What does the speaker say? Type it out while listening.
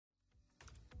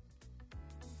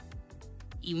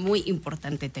y muy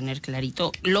importante tener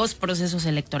clarito los procesos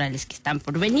electorales que están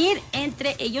por venir,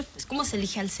 entre ellos, pues, cómo se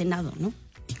elige al Senado, ¿no?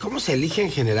 ¿Y cómo se elige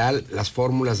en general las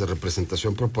fórmulas de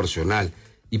representación proporcional?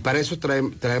 Y para eso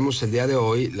traemos el día de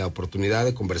hoy la oportunidad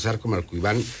de conversar con Marco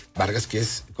Iván Vargas, que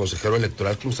es consejero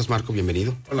electoral. ¿Cómo estás, Marco?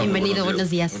 Bienvenido. Hola, bienvenido, buenos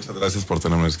días. Muchas gracias por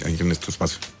tenerme aquí en este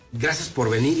espacio. Gracias por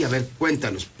venir y a ver,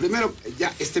 cuéntanos. Primero,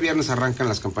 ya este viernes arrancan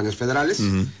las campañas federales,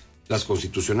 las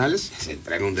constitucionales. Se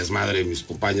traen un desmadre mis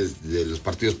compañeros de los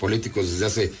partidos políticos desde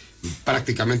hace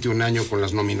prácticamente un año con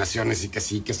las nominaciones y que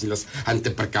sí, las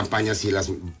antecampañas y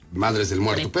las madres del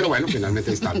muerto. Pero bueno, finalmente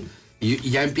ahí están.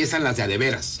 Y ya empiezan las de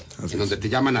veras, en donde te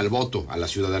llaman al voto, a la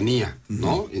ciudadanía,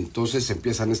 ¿no? Entonces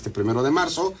empiezan este 1 de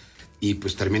marzo y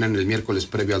pues terminan el miércoles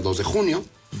previo al 2 de junio.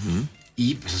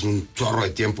 Y pues es un chorro de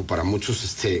tiempo para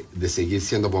muchos de seguir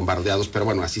siendo bombardeados, pero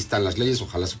bueno, así están las leyes,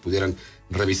 ojalá se pudieran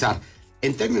revisar.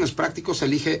 En términos prácticos, se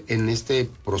elige en este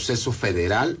proceso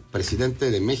federal presidente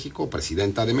de México,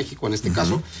 presidenta de México en este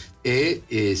caso,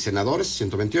 senadores,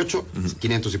 128,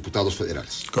 500 diputados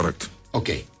federales. Correcto.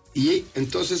 Ok, y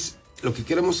entonces lo que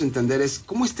queremos entender es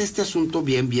cómo está este asunto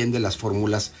bien de las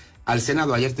fórmulas al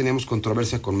Senado. Ayer teníamos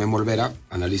controversia con Memo Olvera,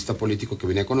 analista político que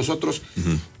venía con nosotros,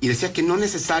 y decía que no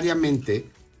necesariamente,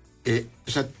 o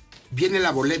sea, viene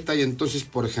la boleta y entonces,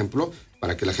 por ejemplo,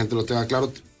 para que la gente lo tenga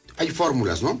claro, hay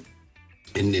fórmulas, ¿no?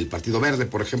 En el Partido Verde,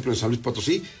 por ejemplo, en San Luis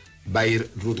Potosí, va a ir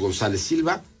Ruth González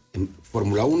Silva en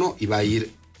Fórmula 1 y va a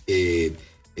ir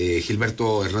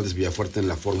Gilberto Hernández Villafuerte en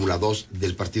la Fórmula 2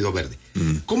 del Partido Verde.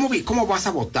 ¿Cómo vas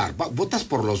a votar? ¿Votas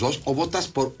por los dos o votas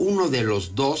por uno de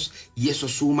los dos y eso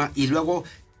suma? Y luego,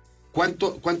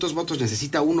 ¿cuántos votos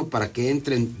necesita uno para que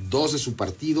entren dos de su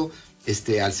partido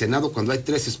al Senado cuando hay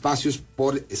 3 espacios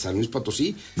por San Luis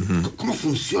Potosí? ¿Cómo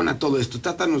funciona todo esto?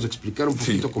 Trátanos de explicar un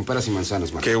poquito con peras y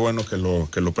manzanas, Marco. Qué bueno que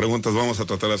lo preguntas. Vamos a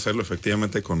tratar de hacerlo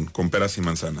efectivamente con peras y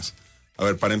manzanas. A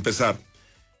ver, para empezar,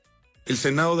 el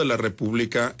Senado de la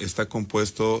República está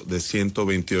compuesto de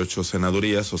 128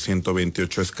 senadurías o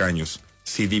 128 escaños.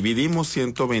 Si dividimos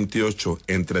 128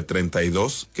 entre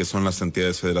 32, que son las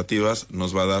entidades federativas,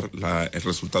 nos va a dar el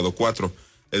resultado 4.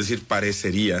 Es decir,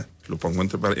 parecería, lo pongo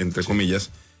entre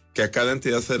comillas, que a cada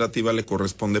entidad federativa le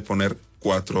corresponde poner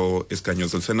 4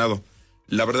 escaños del Senado.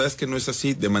 La verdad es que no es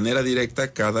así. De manera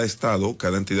directa, cada estado,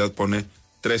 cada entidad pone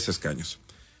 3 escaños.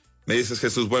 Me dices,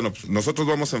 Jesús, bueno, pues nosotros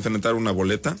vamos a enfrentar una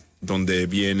boleta donde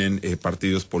vienen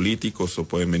partidos políticos o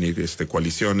pueden venir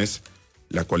coaliciones.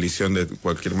 La coalición de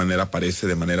cualquier manera aparece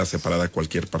de manera separada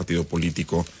cualquier partido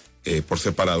político por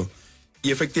separado.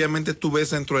 Y efectivamente tú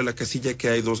ves dentro de la casilla que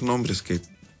hay 2 nombres que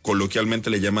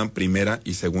coloquialmente le llaman primera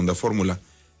y segunda fórmula.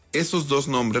 Esos 2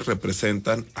 nombres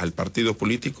representan al partido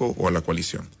político o a la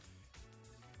coalición.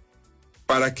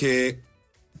 Para que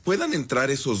puedan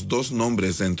entrar esos 2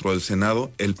 nombres dentro del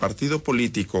Senado, el partido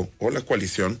político o la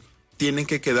coalición tienen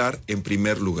que quedar en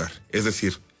primer lugar. Es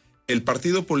decir, el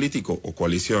partido político o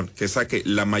coalición que saque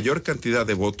la mayor cantidad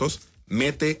de votos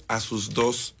mete a sus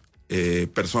 2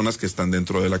 personas que están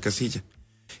dentro de la casilla.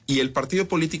 Y el partido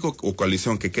político o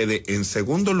coalición que quede en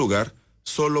segundo lugar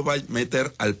solo va a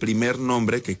meter al primer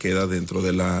nombre que queda dentro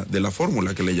de la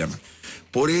fórmula que le llaman.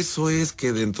 Por eso es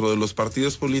que dentro de los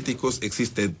partidos políticos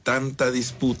existe tanta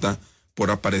disputa por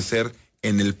aparecer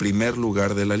en el primer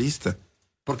lugar de la lista.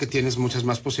 Porque tienes muchas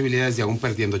más posibilidades de aún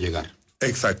perdiendo llegar.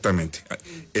 Exactamente.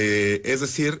 Es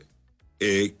decir,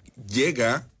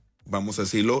 llega, vamos a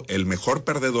decirlo, el mejor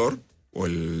perdedor o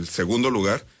el segundo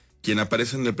lugar, quien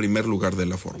aparece en el primer lugar de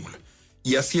la fórmula.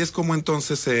 Y así es como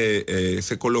entonces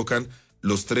se colocan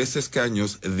los 3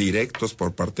 escaños directos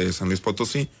por parte de San Luis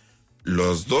Potosí.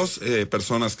 Los 2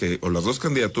 personas o las 2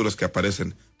 candidaturas que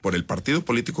aparecen por el partido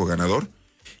político ganador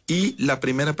y la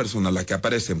primera persona, la que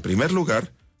aparece en primer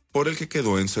lugar, por el que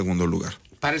quedó en segundo lugar.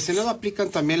 ¿Para el Senado aplican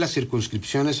también las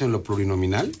circunscripciones en lo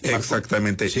plurinominal, Marco?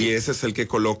 Exactamente, sí. Y ese es el que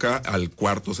coloca al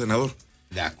 4º senador.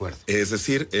 De acuerdo. Es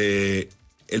decir,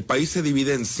 el país se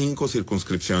divide en 5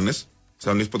 circunscripciones.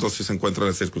 San Luis Potosí se encuentra en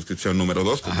la circunscripción número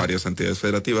 2 con varias entidades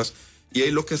federativas. Y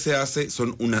ahí lo que se hace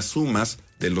son unas sumas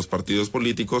de los partidos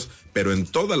políticos, pero en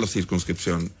toda la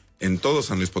circunscripción, en todo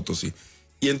San Luis Potosí.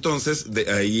 Y entonces de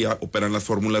ahí operan las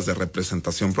fórmulas de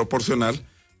representación proporcional,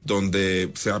 donde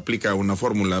se aplica una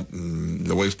fórmula,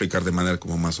 lo voy a explicar de manera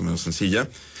como más o menos sencilla.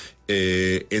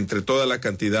 Entre toda la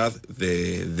cantidad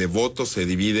de votos se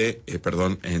divide,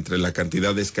 entre la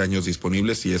cantidad de escaños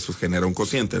disponibles y eso genera un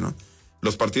cociente, ¿no?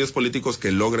 Los partidos políticos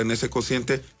que logren ese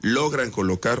cociente logran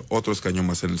colocar otro escaño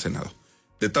más en el Senado.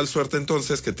 De tal suerte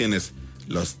entonces que tienes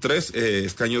los 3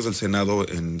 escaños del Senado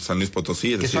en San Luis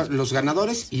Potosí. Que son los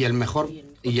ganadores y el mejor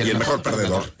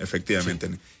perdedor, efectivamente.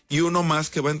 Sí. Y uno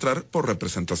más que va a entrar por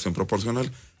representación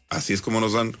proporcional. Así es como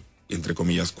nos dan entre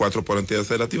comillas, 4 por entidad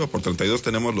federativa, por 32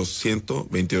 tenemos los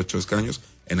 128 escaños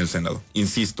en el Senado.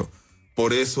 Insisto,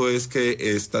 por eso es que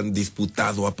es tan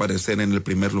disputado aparecer en el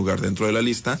primer lugar dentro de la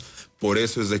lista, por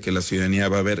eso es de que la ciudadanía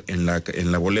va a ver en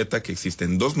la boleta que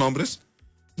existen 2 nombres.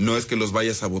 No es que los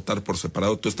vayas a votar por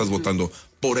separado, tú estás votando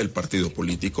por el partido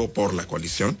político, por la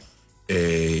coalición,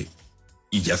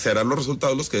 y ya serán los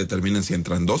resultados los que determinen si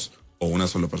entran 2 o una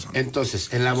sola persona. Entonces,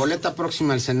 en la boleta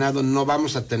próxima al Senado no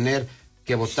vamos a tener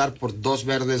que votar por 2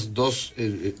 verdes, 2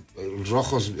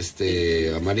 rojos,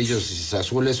 amarillos y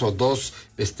azules, o 2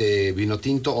 vino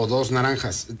tinto, o 2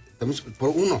 naranjas. Estamos por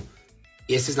 1.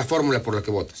 Y esa es la fórmula por la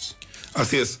que votas.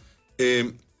 Así es.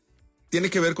 Tiene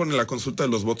que ver con la consulta de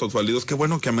los votos válidos. Qué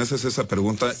bueno que me haces esa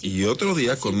pregunta, y otro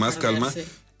día, con más calma,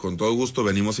 con todo gusto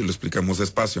venimos y lo explicamos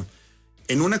despacio.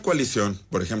 En una coalición,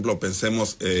 por ejemplo,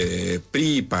 pensemos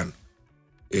PRI y PAN,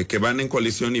 que van en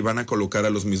coalición y van a colocar a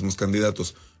los mismos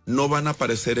candidatos. No van a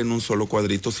aparecer en un solo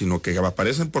cuadrito, sino que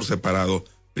aparecen por separado,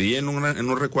 PRI en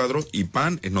un recuadro y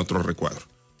PAN en otro recuadro.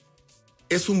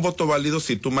 Es un voto válido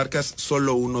si tú marcas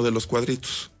solo uno de los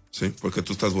cuadritos, ¿sí? Porque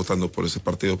tú estás votando por ese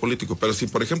partido político. Pero si,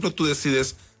 por ejemplo, tú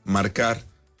decides marcar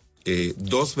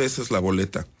 2 veces la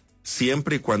boleta,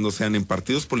 siempre y cuando sean en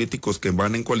partidos políticos que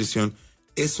van en coalición,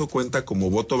 eso cuenta como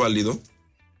voto válido,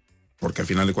 porque al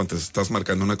final de cuentas estás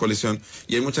marcando una coalición,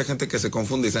 y hay mucha gente que se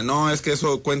confunde y dice, no, es que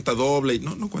eso cuenta doble.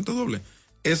 No cuenta doble.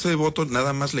 Ese voto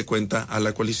nada más le cuenta a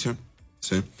la coalición,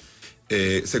 ¿sí?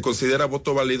 Se considera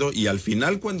voto válido, y al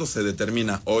final, cuando se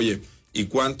determina, oye, ¿y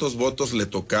cuántos votos le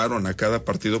tocaron a cada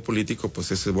partido político?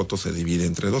 Pues ese voto se divide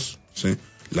entre 2, ¿sí?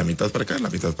 La mitad para acá, la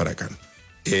mitad para acá.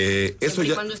 Eso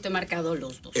ya, cuando esté marcado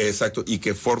los 2. Exacto, y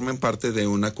que formen parte de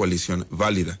una coalición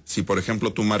válida. Si, por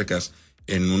ejemplo, tú marcas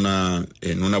en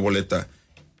una boleta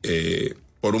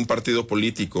por un partido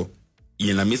político y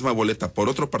en la misma boleta por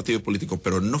otro partido político,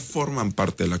 pero no forman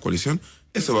parte de la coalición,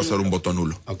 eso va a ser un voto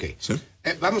nulo. Ok. ¿Sí?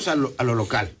 Vamos a lo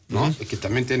local, ¿no? Que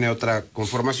también tiene otra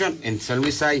conformación. En San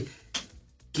Luis hay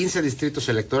 15 distritos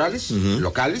electorales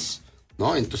locales,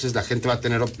 ¿no? Entonces la gente va a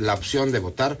tener la opción de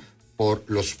votar por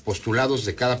los postulados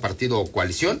de cada partido o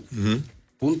coalición,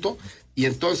 punto. Y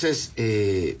entonces,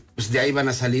 pues de ahí van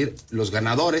a salir los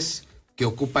ganadores que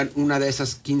ocupan una de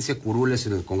esas 15 curules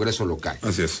en el Congreso local.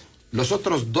 Así es. Los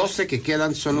otros 12 que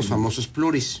quedan son los famosos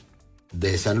pluris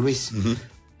de San Luis.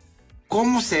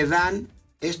 ¿Cómo se dan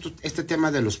este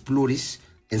tema de los pluris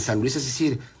en San Luis? Es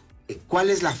decir, ¿cuál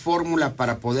es la fórmula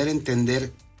para poder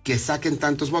entender que saquen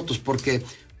tantos votos? Porque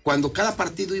cuando cada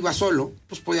partido iba solo,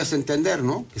 pues podías entender,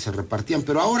 ¿no? Que se repartían.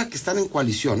 Pero ahora que están en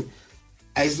coalición,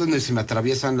 ahí es donde se me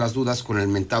atraviesan las dudas con el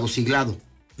mentado siglado,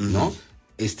 ¿no?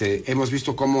 Hemos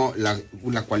visto cómo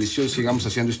la coalición Sigamos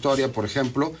Haciendo Historia, por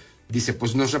ejemplo, dice,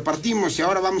 pues nos repartimos y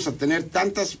ahora vamos a tener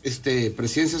tantas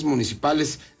presidencias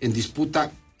municipales en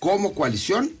disputa como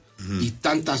coalición y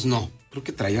tantas no. Creo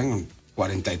que traían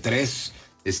 43,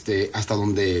 hasta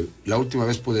donde la última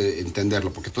vez pude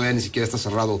entenderlo, porque todavía ni siquiera está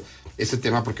cerrado ese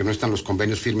tema porque no están los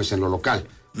convenios firmes en lo local.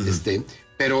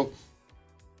 Pero,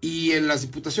 y en las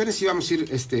diputaciones íbamos a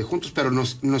ir juntos, pero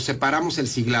nos separamos el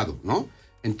siglado, ¿no?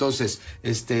 Entonces,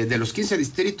 de los 15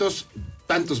 distritos,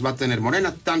 tantos va a tener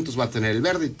Morena, tantos va a tener el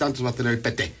Verde y tantos va a tener el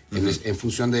PT, en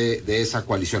función de esa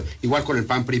coalición. Igual con el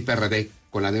PAN, PRI, PRD,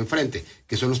 con la de enfrente,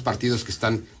 que son los partidos que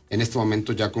están en este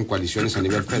momento ya con coaliciones a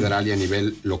nivel federal y a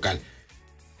nivel local.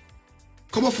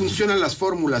 ¿Cómo funcionan las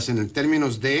fórmulas en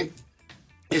términos de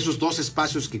esos 2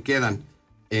 espacios que quedan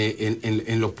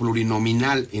en lo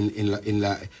plurinominal, en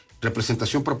la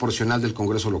representación proporcional del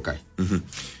Congreso local?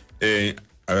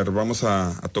 A ver, vamos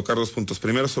a tocar 2 puntos.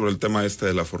 Primero, sobre el tema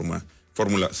de la fórmula.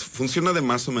 Funciona de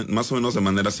más o menos de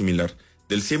manera similar.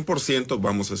 Del 100%,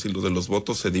 vamos a decirlo, de los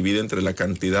votos se divide entre la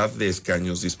cantidad de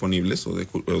escaños disponibles o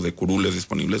de curules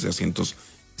disponibles, de asientos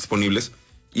disponibles,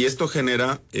 y esto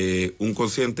genera un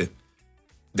cociente.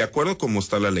 De acuerdo a cómo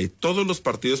está la ley, todos los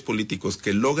partidos políticos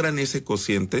que logran ese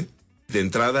cociente, de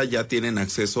entrada ya tienen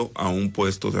acceso a un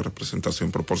puesto de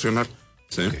representación proporcional,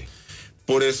 ¿sí? Okay.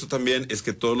 Por eso también es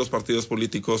que todos los partidos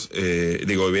políticos,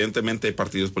 evidentemente hay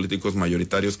partidos políticos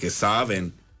mayoritarios que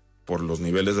saben, por los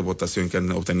niveles de votación que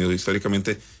han obtenido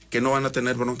históricamente, que no van a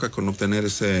tener bronca con obtener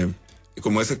ese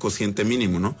cociente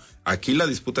mínimo, ¿no? Aquí la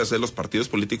disputa es de los partidos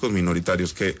políticos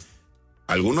minoritarios, que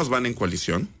algunos van en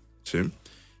coalición, ¿sí?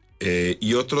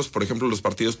 Y otros, por ejemplo, los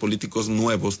partidos políticos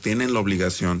nuevos tienen la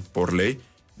obligación, por ley,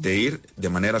 de ir de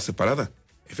manera separada.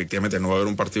 Efectivamente, no va a haber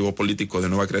un partido político de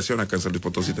nueva creación. Acá en San Luis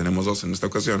Potosí tenemos 2 en esta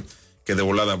ocasión, que de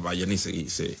volada vayan y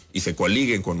se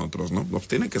coaliguen con otros, ¿no? Pues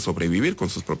tienen que sobrevivir con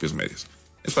sus propios medios.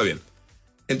 Está bien.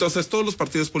 Entonces, todos los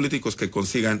partidos políticos que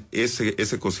consigan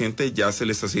ese cociente ya se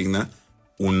les asigna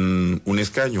un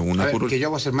escaño, una curul. Que yo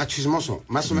voy a ser más chismoso.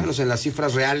 Más o menos en las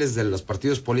cifras reales de los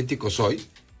partidos políticos hoy,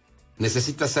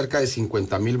 necesitas cerca de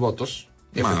 50,000 votos.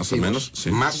 Más o menos, sí.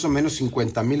 Más o menos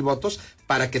 50,000 votos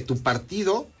para que tu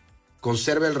partido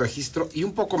conserve el registro y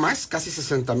un poco más, casi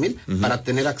 60,000, para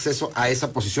tener acceso a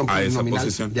esa posición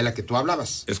plurinominal de la que tú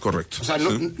hablabas. Es correcto. O sea,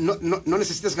 no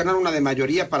necesitas ganar una de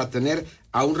mayoría para tener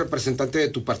a un representante de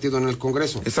tu partido en el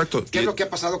Congreso. Exacto. ¿Qué es lo que ha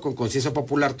pasado con Conciencia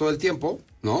Popular todo el tiempo,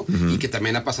 no? Y que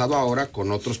también ha pasado ahora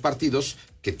con otros partidos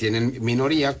que tienen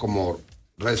minoría, como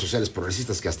Redes Sociales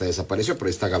Progresistas, que hasta desapareció, pero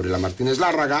ahí está Gabriela Martínez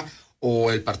Lárraga,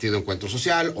 o el Partido Encuentro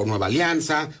Social, o Nueva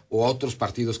Alianza, o otros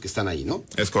partidos que están ahí, ¿no?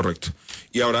 Es correcto.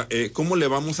 Y ahora, ¿cómo le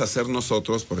vamos a hacer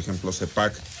nosotros, por ejemplo,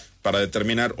 CEPAC, para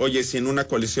determinar, oye, si en una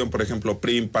coalición, por ejemplo,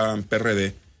 PRI, PAN,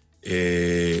 PRD,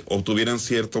 obtuvieran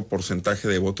cierto porcentaje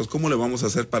de votos, ¿cómo le vamos a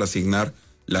hacer para asignar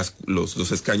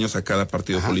los escaños a cada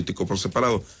partido político por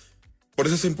separado? Por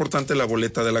eso es importante la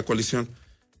boleta de la coalición,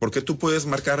 porque tú puedes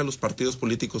marcar a los partidos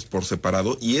políticos por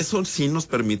separado y eso sí nos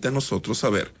permite a nosotros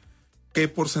saber qué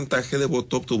porcentaje de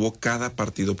voto obtuvo cada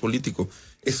partido político.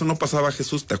 Eso no pasaba,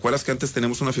 Jesús. ¿Te acuerdas que antes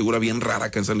teníamos una figura bien rara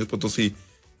acá en San Luis Potosí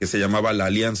que se llamaba la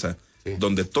Alianza? Sí.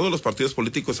 Donde todos los partidos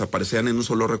políticos aparecían en un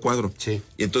solo recuadro. Sí.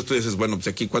 Y entonces tú dices, bueno, pues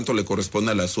aquí cuánto le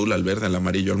corresponde al azul, al verde, al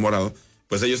amarillo, al morado.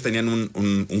 Pues ellos tenían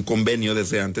un convenio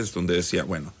desde antes donde decía,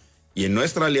 bueno, y en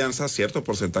nuestra alianza cierto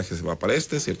porcentaje se va para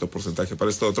cierto porcentaje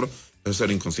para este otro. Eso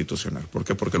era inconstitucional. ¿Por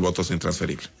qué? Porque el voto es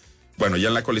intransferible. Bueno, ya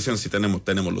en la coalición si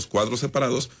tenemos los cuadros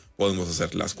separados, podemos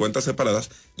hacer las cuentas separadas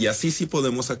y así sí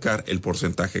podemos sacar el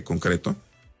porcentaje concreto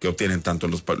que obtienen tanto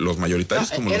los mayoritarios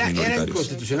como los minoritarios. Era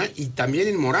inconstitucional y también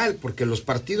inmoral, porque los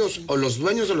partidos o los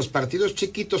dueños de los partidos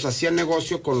chiquitos hacían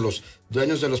negocio con los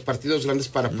dueños de los partidos grandes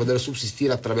para poder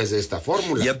subsistir a través de esta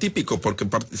fórmula. Y atípico, porque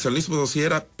San Luis Potosí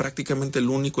era prácticamente el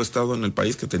único estado en el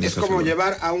país que tenía esa como figura.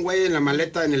 Llevar a un güey en la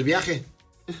maleta en el viaje.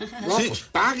 No, sí. Pues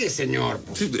pague, señor.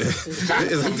 Pues, sí,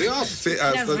 Dios. Sí,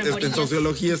 en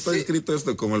sociología está escrito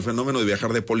esto como el fenómeno de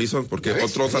viajar de polizón, porque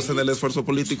otros hacen el esfuerzo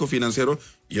político, financiero,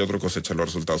 y otro cosecha los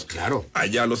resultados. Claro.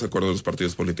 Allá los acuerdos de los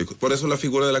partidos políticos. Por eso la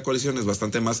figura de la coalición es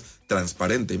bastante más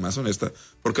transparente y más honesta,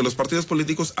 porque los partidos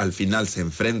políticos al final se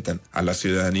enfrentan a la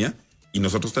ciudadanía y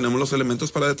nosotros tenemos los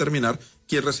elementos para determinar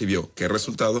quién recibió qué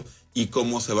resultado y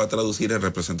cómo se va a traducir en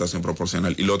representación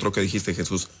proporcional. Y lo otro que dijiste,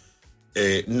 Jesús,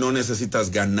 no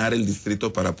necesitas ganar el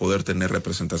distrito para poder tener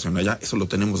representación allá. Eso lo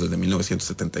tenemos desde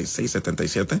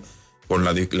 1976-77 con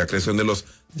la creación de los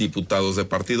diputados de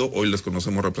partido. Hoy les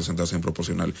conocemos representación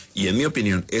proporcional. Y en mi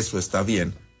opinión eso está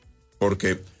bien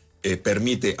porque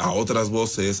permite a otras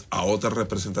voces, a otras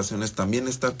representaciones también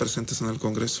estar presentes en el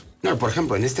Congreso. No, por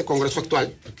ejemplo, en este Congreso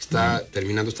actual, que está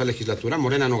terminando esta legislatura,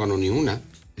 Morena no ganó ni una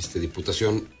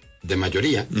diputación de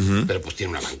mayoría, pero pues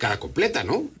tiene una bancada completa,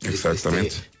 ¿no?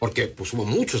 Exactamente. Porque pues hubo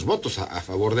muchos votos a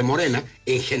favor de Morena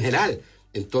en general.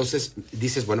 Entonces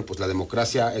dices, bueno, pues la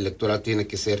democracia electoral tiene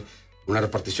que ser una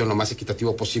repartición lo más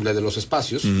equitativo posible de los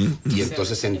espacios y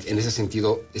entonces en ese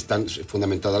sentido están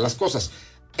fundamentadas las cosas.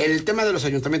 El tema de los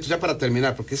ayuntamientos, ya para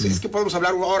terminar, porque es que podemos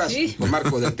hablar horas, con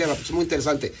Marco, del tema, pues es muy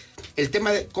interesante. El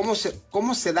tema de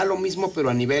cómo se da lo mismo,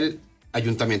 pero a nivel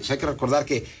ayuntamientos. Hay que recordar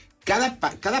que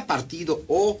cada partido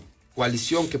o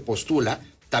coalición que postula,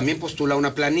 también postula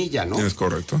una planilla, ¿no? Es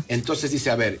correcto. Entonces dice,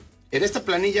 a ver, en esta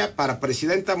planilla para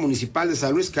presidenta municipal de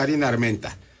San Luis, Karina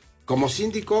Armenta, como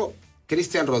síndico,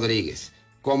 Cristian Rodríguez,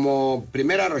 como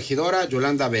primera regidora,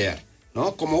 Yolanda Bear,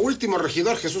 ¿no? Como último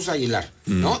regidor, Jesús Aguilar,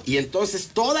 ¿no? Y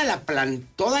entonces toda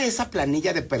esa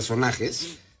planilla de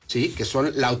personajes, ¿sí? Que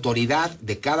son la autoridad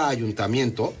de cada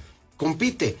ayuntamiento,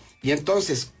 compite. Y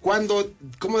entonces,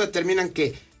 ¿cómo determinan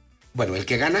que bueno, el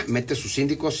que gana mete sus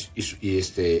síndicos y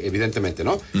evidentemente,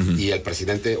 ¿no? Y el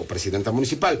presidente o presidenta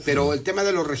municipal. Pero el tema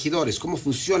de los regidores, ¿cómo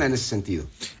funciona en ese sentido?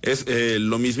 Es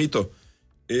lo mismito.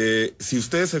 Si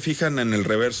ustedes se fijan en el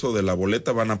reverso de la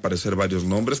boleta van a aparecer varios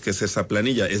nombres, que es esa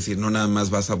planilla. Es decir, no nada más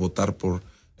vas a votar por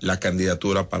la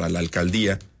candidatura para la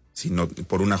alcaldía, sino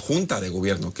por una junta de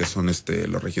gobierno, que son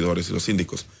los regidores y los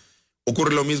síndicos.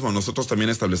 Ocurre lo mismo, nosotros también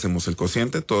establecemos el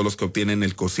cociente. Todos los que obtienen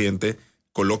el cociente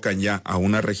colocan ya a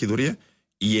una regiduría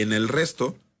y en el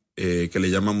resto, que le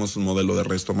llamamos un modelo de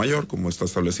resto mayor, como está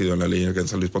establecido en la ley en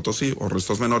San Luis Potosí, o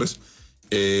restos menores,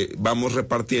 vamos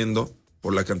repartiendo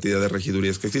por la cantidad de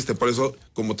regidurías que existen. Por eso,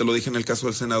 como te lo dije en el caso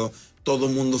del Senado, todo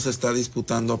mundo se está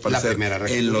disputando a aparecer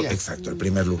exacto, el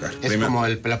primer lugar. Es como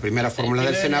la primera fórmula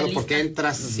del Senado, porque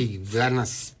entras y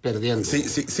ganas perdiendo. Sí,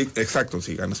 exacto,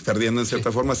 si ganas perdiendo en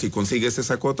cierta forma, si consigues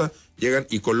esa cuota, llegan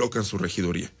y colocan su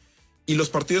regiduría. Y los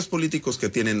partidos políticos que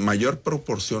tienen mayor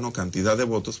proporción o cantidad de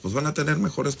votos, pues van a tener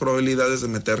mejores probabilidades de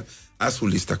meter a su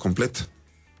lista completa.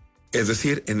 Es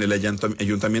decir, en el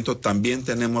ayuntamiento también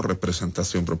tenemos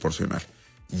representación proporcional.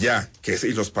 Ya que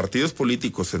si los partidos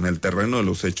políticos en el terreno de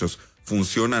los hechos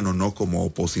funcionan o no como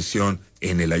oposición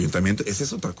en el ayuntamiento, esa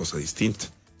es otra cosa distinta.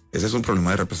 Ese es un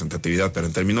problema de representatividad, pero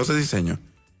en términos de diseño,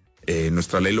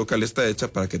 nuestra ley local está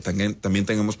hecha para que también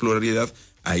tengamos pluralidad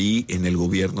ahí en el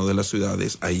gobierno de las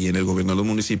ciudades, ahí en el gobierno de los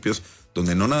municipios,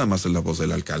 donde no nada más es la voz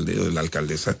del alcalde o de la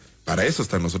alcaldesa. Para eso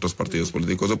están los otros partidos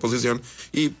políticos de oposición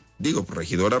y digo,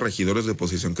 regidores de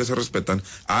oposición que se respetan,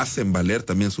 hacen valer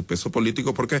también su peso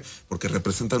político. ¿Por qué? Porque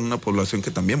representan una población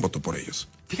que también votó por ellos.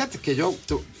 Fíjate que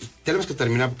tenemos que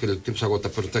terminar porque el tiempo se agota,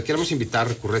 pero te queremos invitar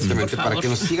recurrentemente para que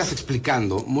nos sigas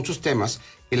explicando muchos temas,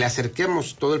 que le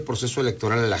acerquemos todo el proceso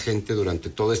electoral a la gente durante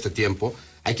todo este tiempo.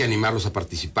 Hay que animarlos a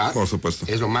participar. Por supuesto.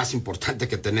 Es lo más importante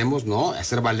que tenemos, ¿no?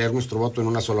 Hacer valer nuestro voto en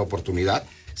una sola oportunidad.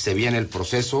 Se viene el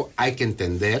proceso, hay que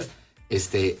entender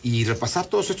y repasar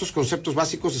todos estos conceptos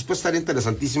básicos. Después estaría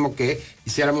interesantísimo que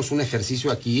hiciéramos un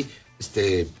ejercicio aquí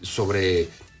sobre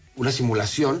una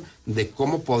simulación de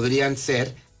cómo podrían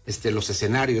ser los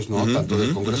escenarios, ¿no? Tanto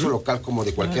del Congreso local como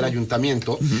de cualquier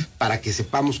ayuntamiento, para que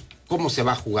sepamos cómo se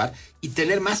va a jugar y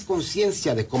tener más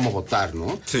conciencia de cómo votar,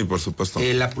 ¿no? Sí, por supuesto.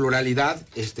 La pluralidad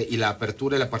y la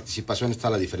apertura y la participación está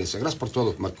la diferencia. Gracias por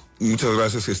todo, Marco. Muchas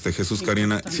gracias, Jesús,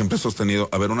 Karina. Siempre he sostenido,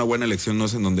 una buena elección no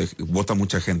es en donde vota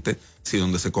mucha gente, sino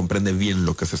donde se comprende bien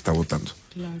lo que se está votando.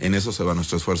 Claro. En eso se va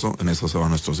nuestro esfuerzo, en eso se van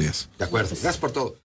nuestros días. De acuerdo. Gracias por todo.